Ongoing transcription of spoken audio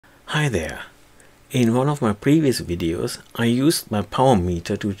Hi there. In one of my previous videos I used my power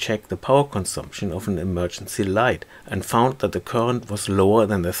meter to check the power consumption of an emergency light and found that the current was lower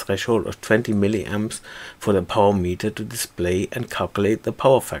than the threshold of 20 milliamps for the power meter to display and calculate the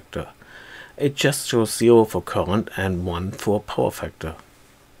power factor. It just shows 0 for current and 1 for power factor.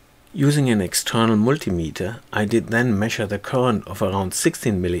 Using an external multimeter, I did then measure the current of around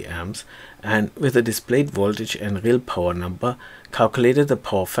 16 milliamps and with the displayed voltage and real power number calculated the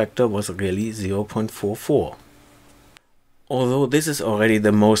power factor was really 0.44. Although this is already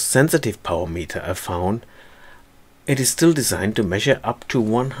the most sensitive power meter I found, it is still designed to measure up to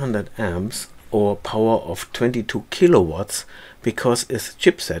 100 amps or power of 22 kilowatts because its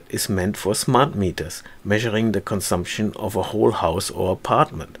chipset is meant for smart meters, measuring the consumption of a whole house or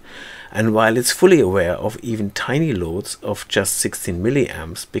apartment. And while it's fully aware of even tiny loads of just 16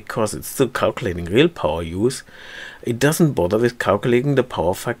 milliamps because it's still calculating real power use, it doesn't bother with calculating the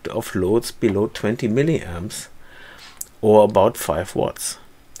power factor of loads below 20 milliamps or about 5 watts.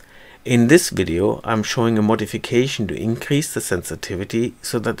 In this video, I'm showing a modification to increase the sensitivity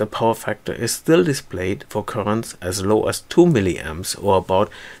so that the power factor is still displayed for currents as low as 2 milliamps or about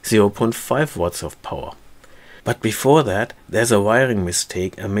 0.5 watts of power. But before that, there's a wiring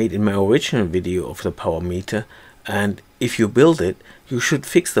mistake I made in my original video of the power meter, and if you build it, you should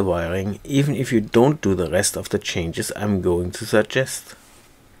fix the wiring even if you don't do the rest of the changes I'm going to suggest.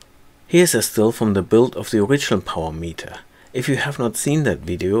 Here's a still from the build of the original power meter. If you have not seen that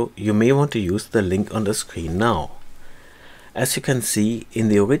video, you may want to use the link on the screen now. As you can see, in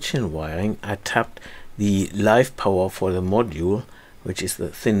the original wiring I tapped the live power for the module, which is the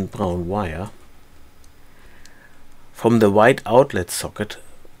thin brown wire, from the white outlet socket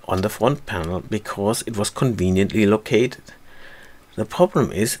on the front panel because it was conveniently located. The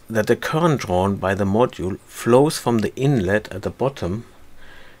problem is that the current drawn by the module flows from the inlet at the bottom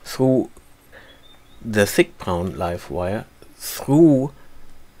through the thick brown live wire through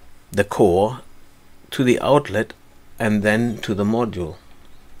the core to the outlet and then to the module.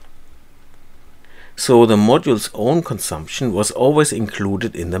 So the module's own consumption was always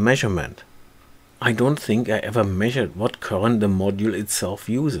included in the measurement. I don't think I ever measured what current the module itself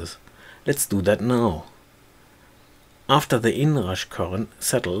uses. Let's do that now. After the inrush current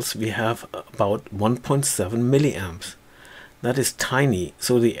settles, we have about 1.7 milliamps. That is tiny,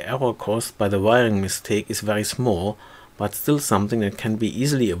 so the error caused by the wiring mistake is very small, but still something that can be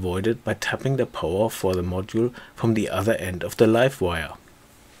easily avoided by tapping the power for the module from the other end of the live wire.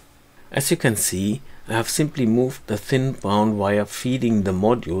 As you can see, I have simply moved the thin brown wire feeding the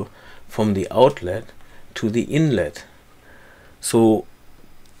module from the outlet to the inlet, so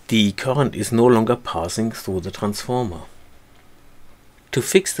the current is no longer passing through the transformer. To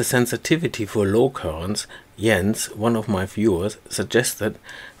fix the sensitivity for low currents, Jens, one of my viewers, suggested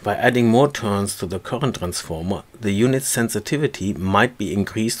by adding more turns to the current transformer, the unit's sensitivity might be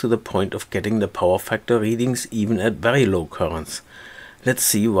increased to the point of getting the power factor readings even at very low currents. Let's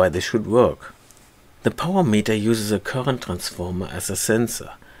see why this should work. The power meter uses a current transformer as a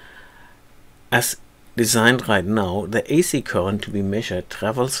sensor. As designed right now, the AC current to be measured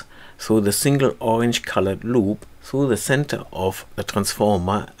travels through the single orange colored loop through the center of the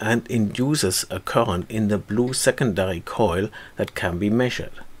transformer and induces a current in the blue secondary coil that can be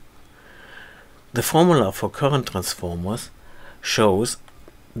measured. The formula for current transformers shows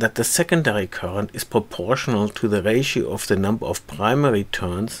that the secondary current is proportional to the ratio of the number of primary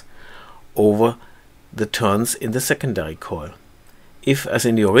turns over the turns in the secondary coil. If, as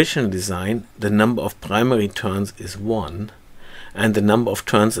in the original design, the number of primary turns is 1 and the number of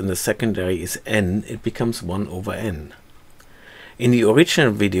turns in the secondary is n, it becomes 1 over n. In the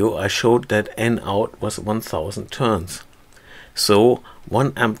original video I showed that n out was 1000 turns. So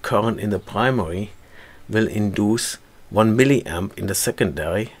 1 amp current in the primary will induce 1 milliamp in the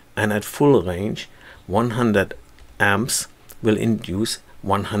secondary, and at full range 100 amps will induce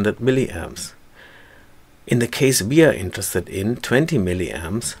 100 milliamps. In the case we are interested in, 20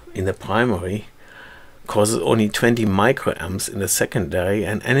 milliamps in the primary causes only 20 microamps in the secondary,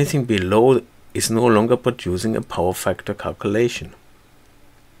 and anything below is no longer producing a power factor calculation.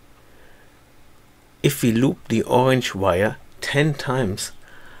 If we loop the orange wire 10 times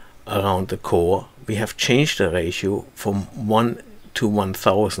around the core, we have changed the ratio from 1 to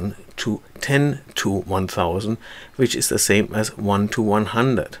 1000 to 10 to 1000, which is the same as 1 to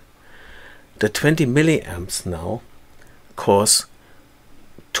 100. The 20 milliamps now cause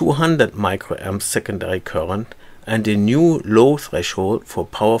 200 microamps secondary current, and the new low threshold for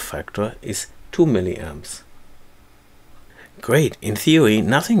power factor is 2 milliamps. Great, in theory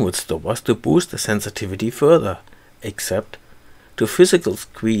nothing would stop us to boost the sensitivity further, except To physically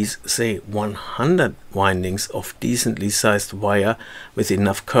squeeze, say, 100 windings of decently sized wire with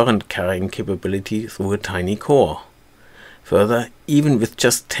enough current carrying capability through a tiny core. Further, even with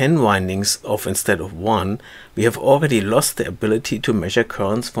just 10 windings of instead of 1, we have already lost the ability to measure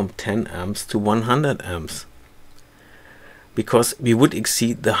currents from 10 amps to 100 amps. Because we would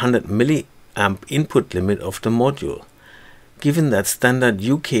exceed the 100 milliamp input limit of the module. Given that standard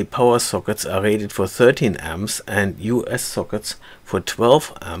UK power sockets are rated for 13 amps and US sockets for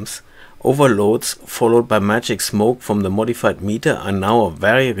 12 amps, overloads followed by magic smoke from the modified meter are now a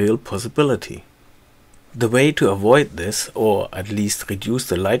very real possibility. The way to avoid this, or at least reduce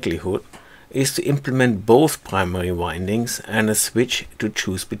the likelihood, is to implement both primary windings and a switch to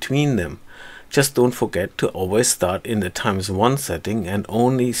choose between them. Just don't forget to always start in the ×1 setting and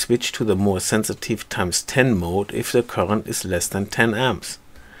only switch to the more sensitive ×10 mode if the current is less than 10 amps.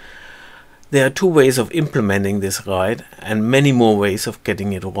 There are two ways of implementing this right and many more ways of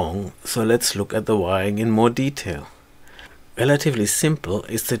getting it wrong, so let's look at the wiring in more detail. Relatively simple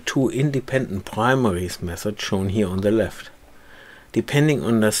is the two independent primaries method shown here on the left. Depending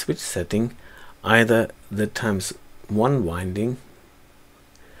on the switch setting, either the ×1 winding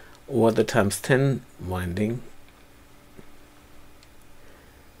or the ×10 winding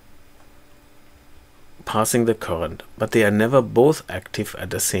passing the current, but they are never both active at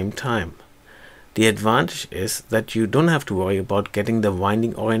the same time. The advantage is that you don't have to worry about getting the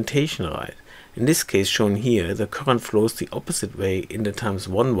winding orientation right. In this case shown here, the current flows the opposite way in the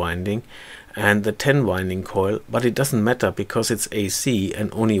 ×1 winding and the 10 winding coil, but it doesn't matter because it's AC and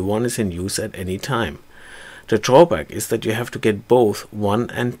only one is in use at any time. The drawback is that you have to get both 1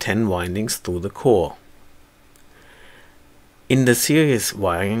 and 10 windings through the core. In the series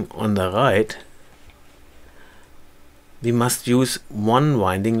wiring on the right, we must use one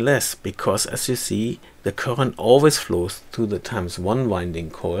winding less because, as you see, the current always flows through the ×1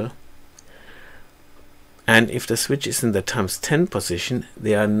 winding coil, and if the switch is in the ×10 position,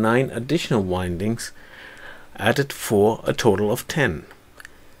 there are 9 additional windings added for a total of 10.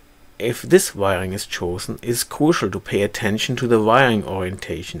 If this wiring is chosen, it is crucial to pay attention to the wiring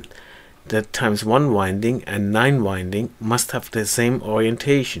orientation. The ×1 winding and 9 winding must have the same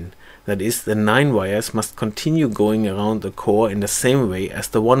orientation. That is, the 9 wires must continue going around the core in the same way as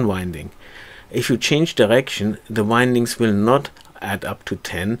the 1 winding. If you change direction, the windings will not add up to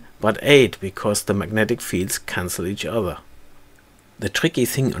 10, but 8 because the magnetic fields cancel each other. The tricky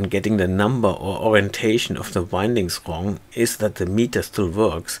thing on getting the number or orientation of the windings wrong is that the meter still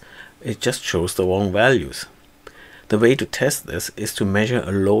works, it just shows the wrong values. The way to test this is to measure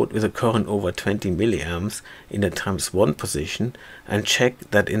a load with a current over 20 milliamps in the ×1 position and check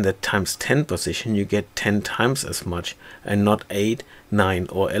that in the ×10 position you get 10 times as much and not 8, 9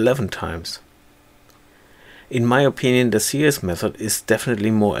 or 11 times. In my opinion, the series method is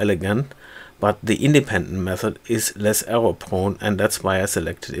definitely more elegant, but the independent method is less error prone, and that's why I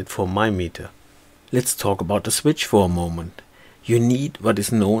selected it for my meter. Let's talk about the switch for a moment. You need what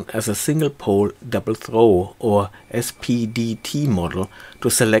is known as a single pole double throw or SPDT model to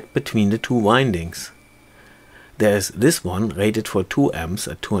select between the two windings. There is this one rated for 2 amps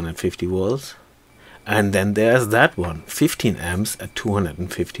at 250 volts, and then there's that one, 15 amps at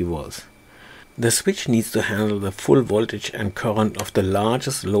 250 volts. The switch needs to handle the full voltage and current of the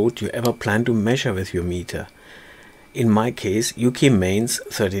largest load you ever plan to measure with your meter. In my case, UK mains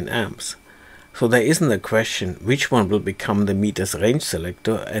 13 amps. So there isn't a question which one will become the meter's range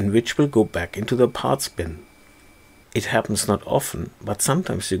selector and which will go back into the parts bin. It happens not often, but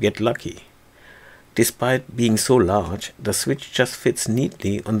sometimes you get lucky. Despite being so large, the switch just fits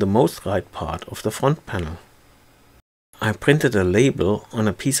neatly on the most right part of the front panel. I printed a label on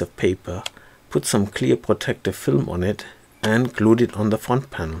a piece of paper, put some clear protective film on it and glued it on the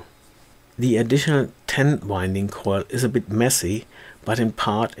front panel. The additional 10 winding coil is a bit messy, but in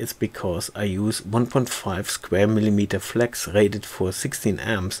part it's because I use 1.5 square millimeter flex rated for 16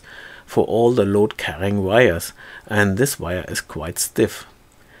 amps for all the load carrying wires, and this wire is quite stiff.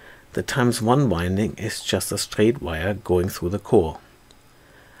 The ×1 winding is just a straight wire going through the core.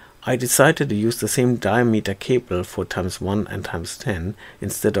 I decided to use the same diameter cable for ×1 and ×10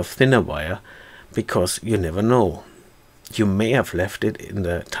 instead of thinner wire because you never know. You may have left it in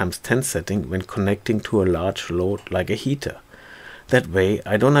the ×10 setting when connecting to a large load like a heater. That way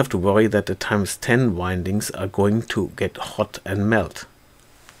I don't have to worry that the ×10 windings are going to get hot and melt.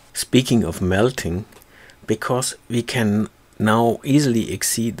 Speaking of melting, because we can now easily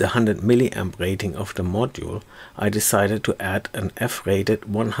exceed the 100 milliamp rating of the module, I decided to add an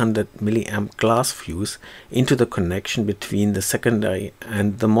F-rated 100 milliamp glass fuse into the connection between the secondary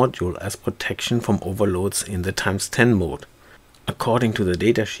and the module as protection from overloads in the ×10 mode. According to the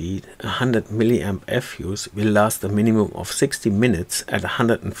datasheet, a 100 mA F-fuse will last a minimum of 60 minutes at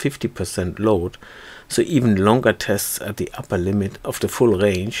 150% load, so even longer tests at the upper limit of the full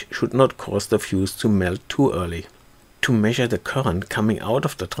range should not cause the fuse to melt too early. To measure the current coming out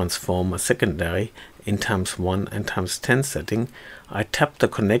of the transformer secondary in ×1 and ×10 setting, I tap the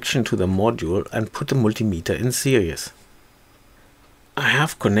connection to the module and put the multimeter in series. I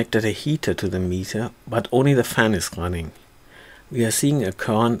have connected a heater to the meter, but only the fan is running. We are seeing a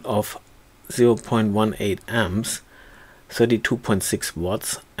current of 0.18 amps, 32.6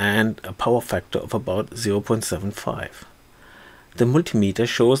 watts and a power factor of about 0.75. The multimeter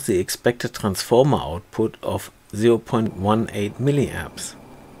shows the expected transformer output of 0.18 milliamps.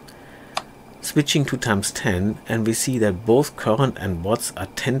 Switching to ×10 and we see that both current and watts are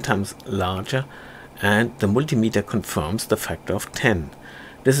 10 times larger, and the multimeter confirms the factor of 10.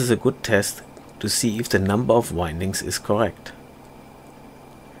 This is a good test to see if the number of windings is correct.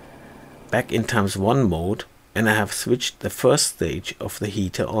 Back in ×1 mode, and I have switched the first stage of the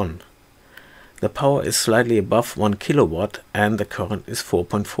heater on. The power is slightly above 1 kilowatt and the current is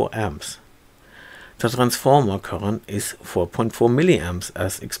 4.4 amps. The transformer current is 4.4 milliamps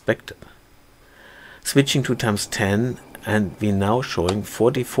as expected. Switching to ×10 and we're now showing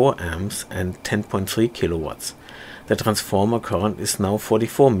 44 amps and 10.3 kilowatts. The transformer current is now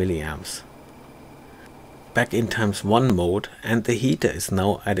 44 milliamps. Back in ×1 mode and the heater is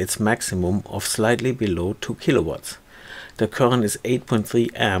now at its maximum of slightly below 2 kilowatts. The current is 8.3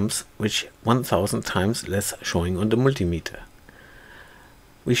 amps, which 1000 times less showing on the multimeter.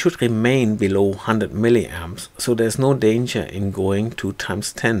 We should remain below 100 milliamps, so there's no danger in going to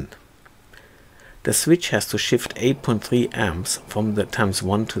 ×10. The switch has to shift 8.3 amps from the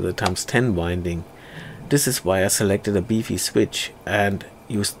 ×1 to the ×10 winding. This is why I selected a beefy switch and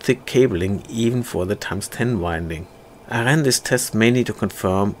used thick cabling even for the ×10 winding. I ran this test mainly to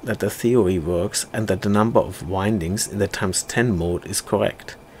confirm that the theory works and that the number of windings in the ×10 mode is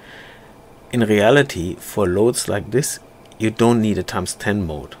correct. In reality, for loads like this, you don't need a ×10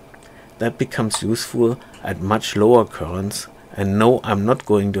 mode. That becomes useful at much lower currents, and no, I'm not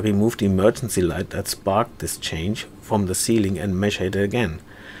going to remove the emergency light that sparked this change from the ceiling and measure it again,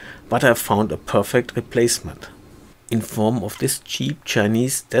 but I found a perfect replacement in form of this cheap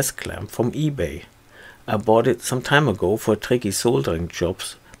Chinese desk lamp from eBay. I bought it some time ago for tricky soldering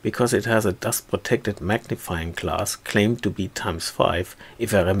jobs because it has a dust protected magnifying glass claimed to be ×5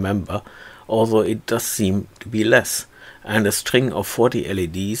 if I remember, although it does seem to be less, and a string of 40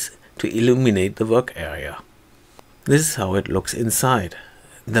 LEDs to illuminate the work area. This is how it looks inside.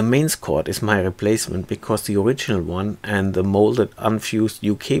 The mains cord is my replacement because the original one and the molded unfused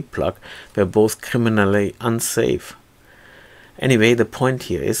UK plug were both criminally unsafe. Anyway, the point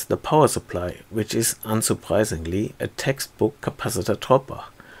here is the power supply, which is unsurprisingly a textbook capacitor dropper.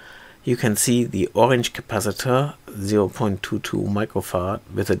 You can see the orange capacitor, 0.22 microfarad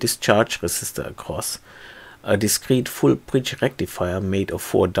with a discharge resistor across, a discrete full bridge rectifier made of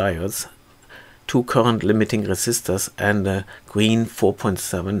 4 diodes, 2 current limiting resistors and a green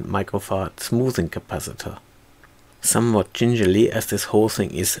 4.7 microfarad smoothing capacitor. Somewhat gingerly, as this whole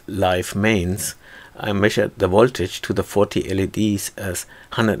thing is live mains, I measured the voltage to the 40 LEDs as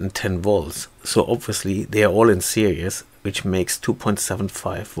 110 volts, so obviously they are all in series, which makes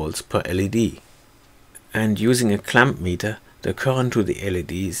 2.75 volts per LED. And using a clamp meter, the current to the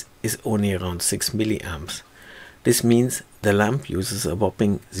LEDs is only around 6 milliamps. This means the lamp uses a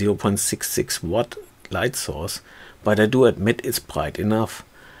whopping 0.66 watt light source, but I do admit it's bright enough.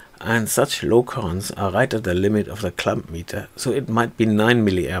 And such low currents are right at the limit of the clamp meter, so it might be 9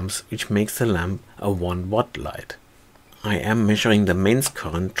 milliamps, which makes the lamp a 1 watt light. I am measuring the mains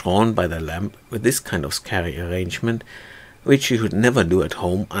current drawn by the lamp with this kind of scary arrangement, which you should never do at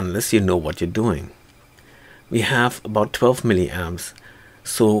home unless you know what you're doing. We have about 12 milliamps,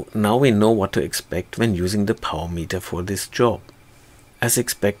 so now we know what to expect when using the power meter for this job. As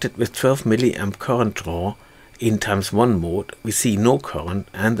expected, with 12 milliamp current draw, in ×1 mode, we see no current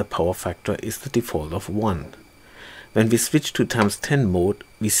and the power factor is the default of 1. When we switch to ×10 mode,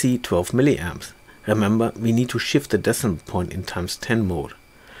 we see 12 milliamps. Remember, we need to shift the decimal point in ×10 mode.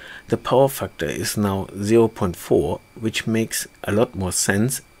 The power factor is now 0.4, which makes a lot more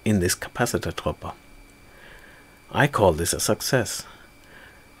sense in this capacitor dropper. I call this a success.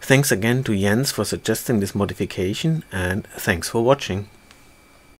 Thanks again to Jens for suggesting this modification, and thanks for watching.